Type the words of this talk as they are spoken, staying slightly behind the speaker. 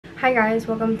Hi guys,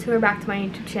 welcome to or back to my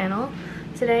YouTube channel.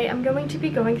 Today I'm going to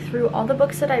be going through all the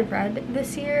books that I've read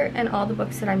this year and all the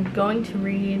books that I'm going to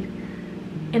read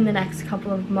in the next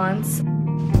couple of months.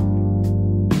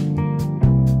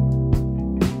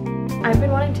 I've been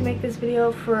wanting to make this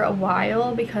video for a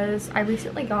while because I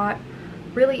recently got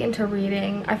really into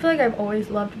reading. I feel like I've always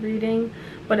loved reading,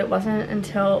 but it wasn't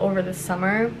until over the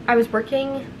summer. I was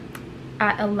working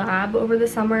at a lab over the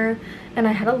summer and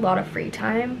I had a lot of free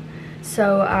time,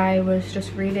 so I was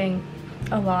just reading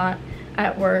a lot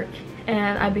at work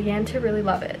and I began to really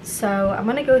love it. So I'm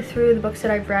gonna go through the books that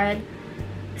I've read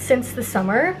since the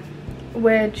summer,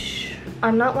 which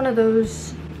I'm not one of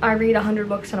those I read 100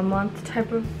 books in a month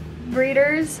type of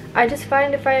readers. I just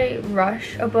find if I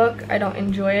rush a book, I don't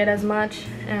enjoy it as much,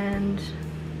 and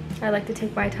I like to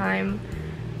take my time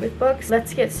with books.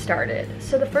 Let's get started.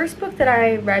 So the first book that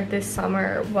I read this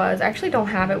summer was, I actually don't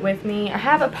have it with me. I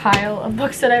have a pile of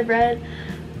books that I've read,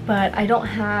 but I don't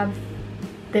have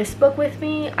this book with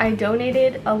me. I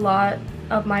donated a lot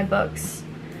of my books,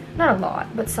 not a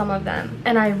lot, but some of them,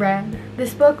 and I read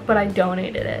this book, but I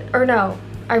donated it. Or no,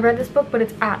 I read this book, but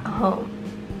it's at home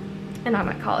and I'm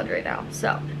at college right now.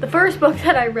 So the first book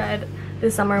that I read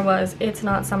this summer was It's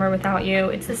Not Summer Without You.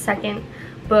 It's the second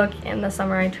book in the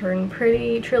Summer I Turned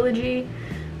Pretty trilogy,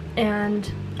 and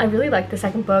I really like the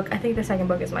second book. I think the second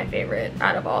book is my favorite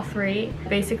out of all three.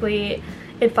 Basically,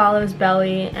 it follows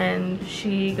Belly, and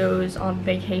she goes on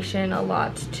vacation a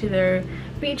lot to their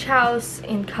beach house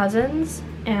in Cousins,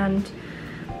 and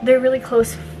they're really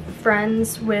close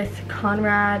friends with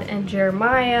Conrad and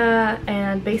Jeremiah,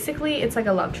 and basically it's like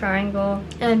a love triangle,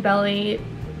 and Belly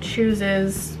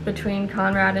chooses between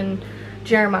Conrad and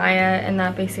Jeremiah, and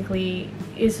that basically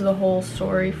is the whole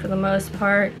story for the most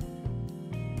part.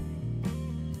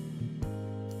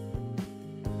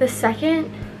 The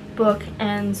second book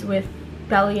ends with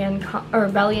Belly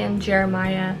and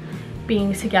Jeremiah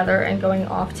being together and going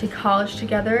off to college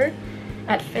together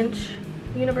at Finch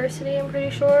University, I'm pretty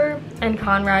sure, and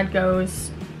Conrad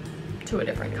goes to a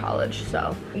different college.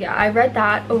 So yeah, I read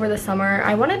that over the summer.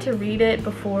 I wanted to read it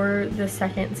before the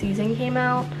second season came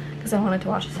out because I wanted to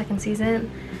watch the second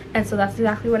season, and so that's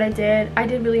exactly what I did. I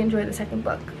did really enjoy the second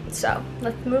book, so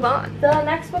let's move on. The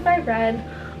next book I read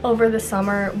over the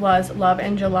summer was Love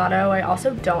and Gelato. I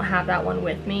also don't have that one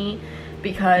with me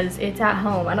because it's at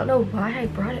home. I don't know why I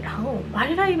brought it home. Why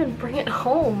did I even bring it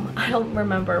home? I don't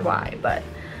remember why, but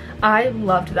I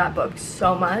loved that book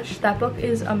so much. That book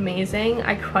is amazing.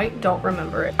 I quite don't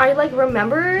remember it. I like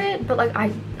remember it, but like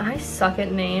I suck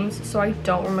at names, so I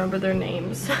don't remember their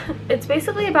names. It's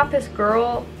basically about this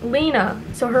girl, Lena.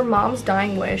 So her mom's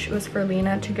dying wish was for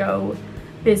Lena to go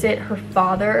visit her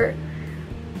father,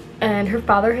 and her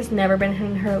father has never been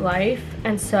in her life,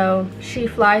 and so she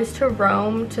flies to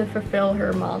Rome to fulfill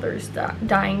her mother's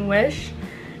dying wish.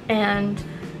 And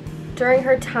during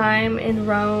her time in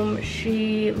Rome,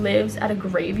 she lives at a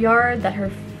graveyard that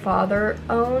her father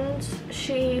owns.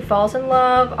 She falls in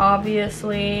love,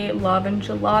 obviously, Love and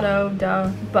Gelato,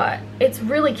 duh. But it's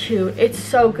really cute. It's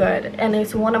so good, and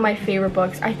it's one of my favorite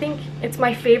books. I think it's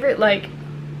my favorite like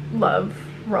love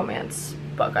romance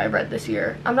book I read this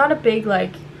year. I'm not a big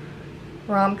like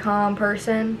rom-com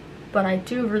person, but I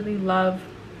do really love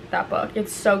that book.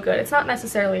 It's so good. It's not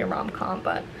necessarily a rom-com,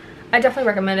 but I definitely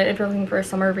recommend it if you're looking for a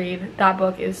summer read. That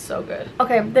book is so good.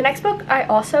 Okay, the next book I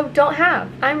also don't have.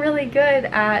 I'm really good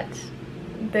at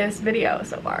this video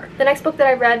so far. The next book that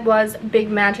I read was Big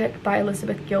Magic by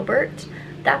Elizabeth Gilbert.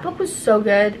 That book was so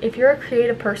good. If you're a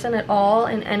creative person at all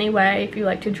in any way, if you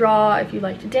like to draw, if you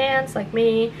like to dance like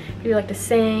me, if you like to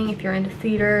sing, if you're into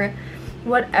theater,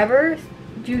 whatever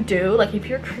you do, like if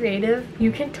you're creative,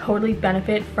 you can totally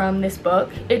benefit from this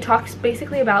book. It talks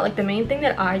basically about, like, the main thing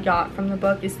that I got from the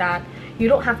book is that you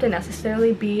don't have to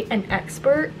necessarily be an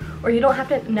expert, or you don't have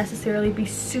to necessarily be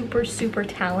super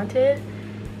talented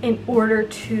in order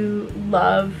to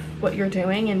love what you're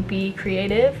doing and be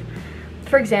creative.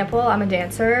 For example, I'm a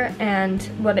dancer, and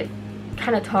what it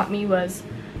kind of taught me was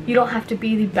you don't have to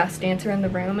be the best dancer in the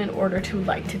room in order to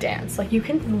like to dance. Like, you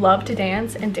can love to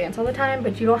dance and dance all the time,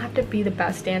 but you don't have to be the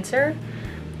best dancer.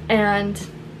 And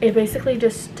it basically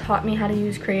just taught me how to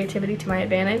use creativity to my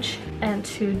advantage and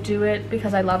to do it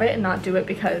because I love it and not do it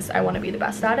because I want to be the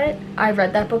best at it. I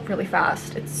read that book really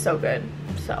fast. It's so good.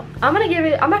 So I'm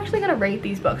actually gonna rate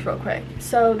these books real quick.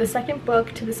 So the second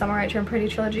book to the Summer I Turned Pretty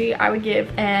trilogy, I would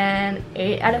give an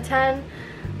 8 out of 10.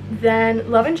 Then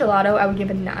Love and Gelato, I would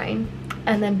give a 9.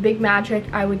 And then Big Magic,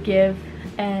 I would give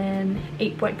an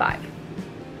 8.5.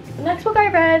 The next book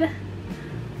I read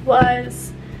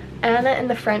was Anna and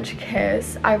the French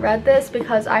Kiss. I read this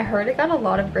because I heard it got a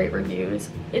lot of great reviews.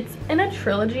 It's in a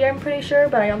trilogy, I'm pretty sure,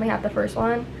 but I only have the first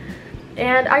one.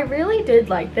 And I really did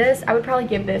like this. I would probably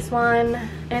give this one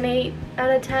an 8 out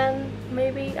of 10,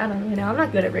 maybe. I don't really know. I'm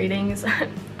not good at ratings.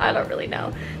 I don't really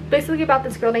know. Basically about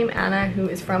this girl named Anna who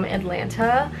is from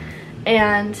Atlanta,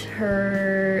 and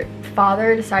her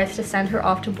father decides to send her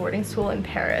off to boarding school in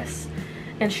Paris.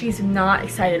 And she's not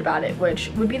excited about it, which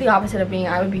would be the opposite of me.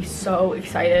 I would be so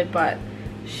excited, but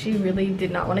she really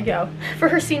did not want to go. For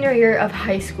her senior year of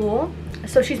high school,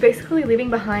 so she's basically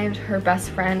leaving behind her best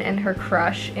friend and her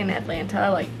crush in Atlanta.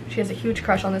 Like, she has a huge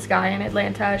crush on this guy in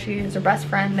Atlanta. She is her best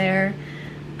friend there,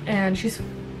 and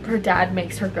her dad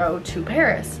makes her go to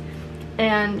Paris.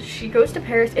 And she goes to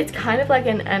Paris. It's kind of like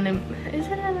an is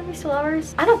it enemies to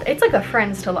lovers? It's like a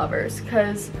friends to lovers,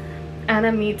 because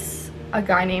Anna meets a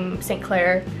guy named St.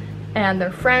 Clair, and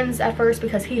they're friends at first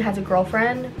because he has a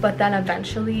girlfriend, but then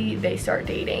eventually they start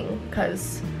dating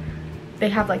because they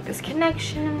have like this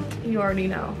connection, you already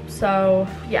know. So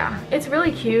yeah, it's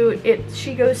really cute.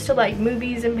 She goes to like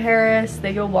movies in Paris,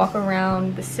 they go walk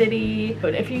around the city.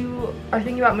 But if you are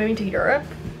thinking about moving to Europe,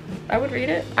 I would read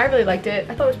it. I really liked it.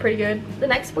 I thought it was pretty good. The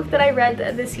next book that I read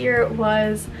this year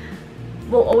was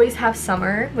We'll Always Have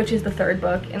Summer, which is the third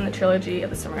book in the trilogy of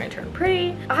The Summer I Turned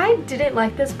Pretty. I didn't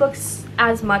like this book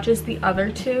as much as the other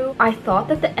two. I thought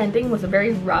that the ending was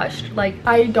very rushed. Like,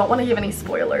 I don't want to give any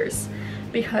spoilers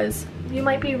because you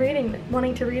might be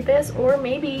wanting to read this, or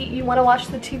maybe you want to watch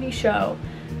the TV show,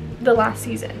 the last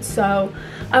season. So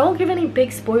I won't give any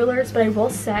big spoilers, but I will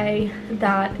say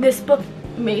that this book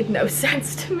made no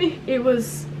sense to me. It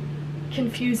was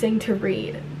confusing to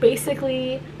read.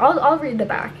 Basically, I'll read the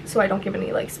back so I don't give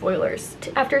any like spoilers.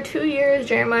 After 2 years,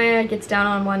 Jeremiah gets down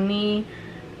on one knee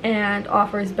and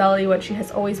offers Belly what she has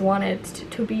always wanted,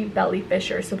 to be Belly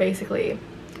Fisher. So basically,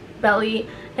 Belly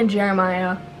and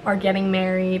Jeremiah are getting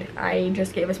married. I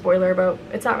just gave a spoiler, but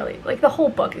it's not really, like, the whole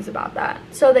book is about that.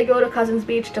 So they go to Cousins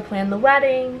Beach to plan the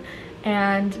wedding,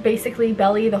 and basically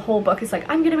Belly, the whole book is like,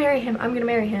 I'm gonna marry him, I'm gonna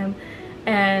marry him.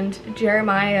 And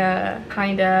Jeremiah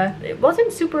it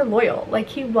wasn't super loyal. Like,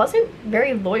 he wasn't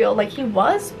very loyal. Like, he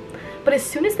was, but as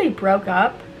soon as they broke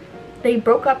up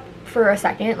for a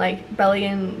second. Like, Belly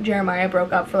and Jeremiah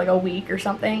broke up for like a week or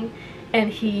something,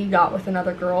 and he got with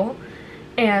another girl.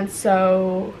 And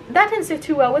so that didn't sit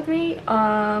too well with me.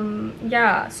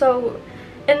 Yeah, so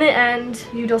in the end,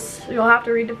 you'll have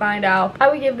to read to find out. I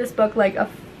would give this book like a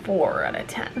 4 out of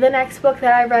 10. The next book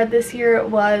that I read this year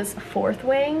was Fourth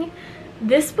Wing.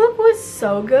 This book was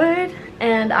so good,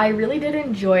 and I really did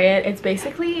enjoy it. It's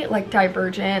basically like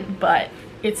Divergent, but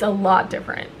it's a lot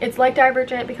different. It's like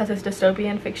Divergent because it's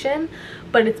dystopian fiction,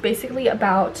 but it's basically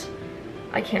about,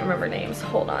 I can't remember names,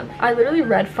 hold on. I literally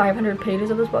read 500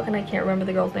 pages of this book and I can't remember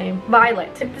the girl's name.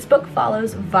 Violet. This book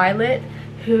follows Violet,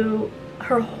 who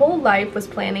her whole life was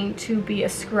planning to be a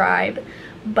scribe,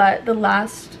 but the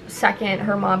last second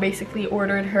her mom basically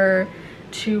ordered her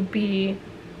to be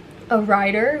a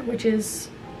rider, which is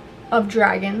of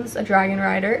dragons, a dragon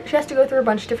rider. She has to go through a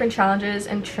bunch of different challenges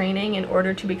and training in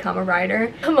order to become a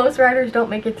rider. Most riders don't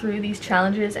make it through these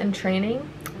challenges and training,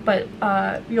 but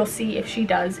you'll see if she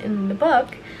does in the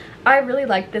book. I really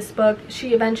like this book.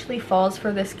 She eventually falls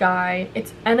for this guy.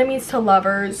 It's enemies to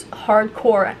lovers,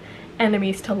 hardcore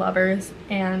enemies to lovers,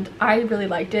 and I really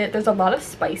liked it. There's a lot of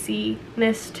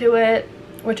spiciness to it,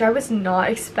 which I was not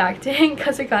expecting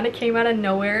because it kind of came out of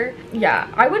nowhere. Yeah,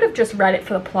 I would have just read it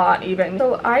for the plot even.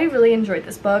 So I really enjoyed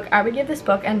this book. I would give this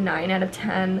book a 9 out of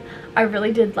 10. I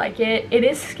really did like it. It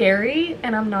is scary,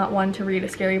 and I'm not one to read a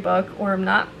scary book, or I'm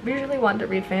not usually one to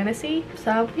read fantasy.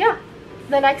 So yeah.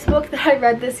 The next book that I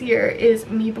read this year is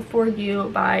Me Before You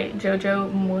by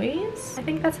Jojo Moyes. I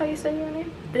think that's how you say your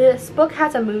name. This book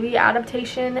has a movie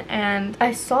adaptation, and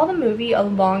I saw the movie a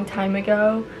long time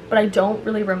ago, but I don't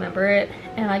really remember it.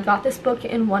 And I got this book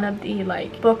in one of the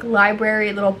like book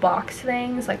library little box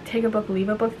things, like take a book, leave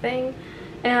a book thing.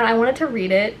 And I wanted to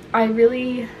read it. I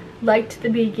really liked the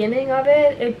beginning of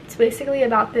it. It's basically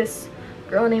about this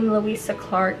girl named Louisa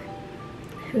Clark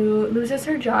who loses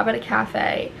her job at a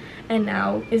cafe and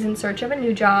now is in search of a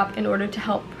new job in order to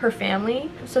help her family.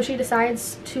 So she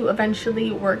decides to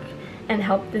eventually work and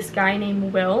help this guy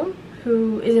named Will,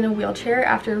 who is in a wheelchair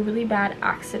after a really bad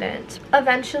accident.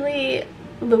 Eventually,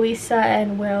 Louisa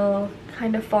and Will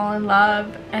kind of fall in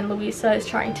love, and Louisa is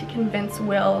trying to convince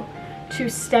Will to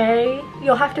stay.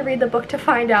 You'll have to read the book to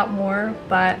find out more,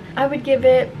 but I would give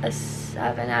it a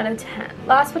 7 out of 10.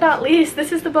 Last but not least,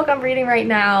 this is the book I'm reading right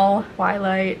now,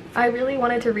 Twilight. I really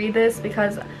wanted to read this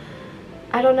because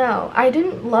I don't know, I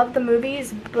didn't love the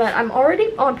movies, but I'm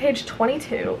already on page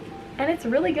 22 and it's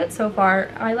really good so far.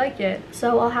 I like it.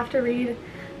 So I'll have to read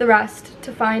the rest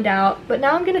to find out. But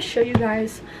now I'm going to show you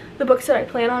guys the books that I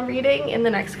plan on reading in the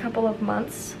next couple of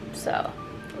months. So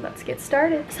let's get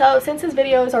started. So since this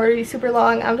video is already super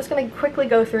long, I'm just going to quickly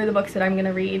go through the books that I'm going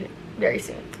to read very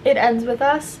soon. It Ends With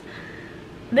Us.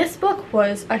 This book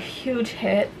was a huge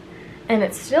hit, and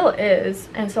it still is,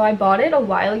 and so I bought it a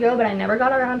while ago, but I never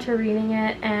got around to reading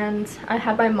it, and I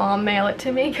had my mom mail it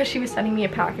to me because she was sending me a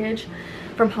package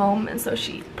from home, and so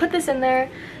she put this in there.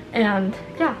 And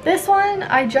yeah, this one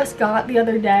I just got the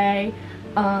other day.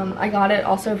 I got it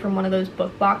also from one of those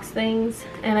book box things,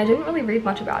 and I didn't really read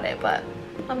much about it, but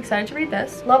I'm excited to read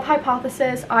this. Love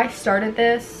Hypothesis. I started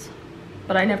this,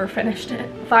 but I never finished it.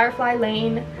 Firefly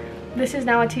Lane. This is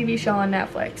now a TV show on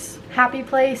Netflix. Happy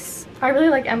Place. I really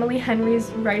like Emily Henry's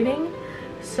writing,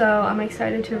 so I'm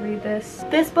excited to read this.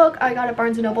 This book I got at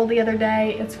Barnes & Noble the other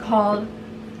day. It's called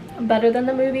Better Than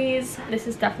the Movies. This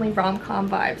is definitely rom-com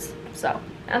vibes. So,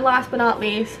 and last but not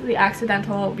least, The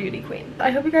Accidental Beauty Queen.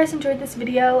 I hope you guys enjoyed this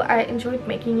video. I enjoyed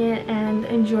making it and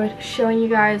enjoyed showing you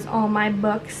guys all my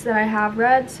books that I have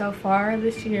read so far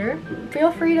this year.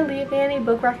 Feel free to leave me any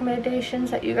book recommendations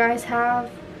that you guys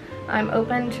have. I'm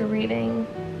open to reading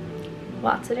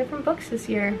lots of different books this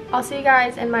year. I'll see you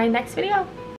guys in my next video.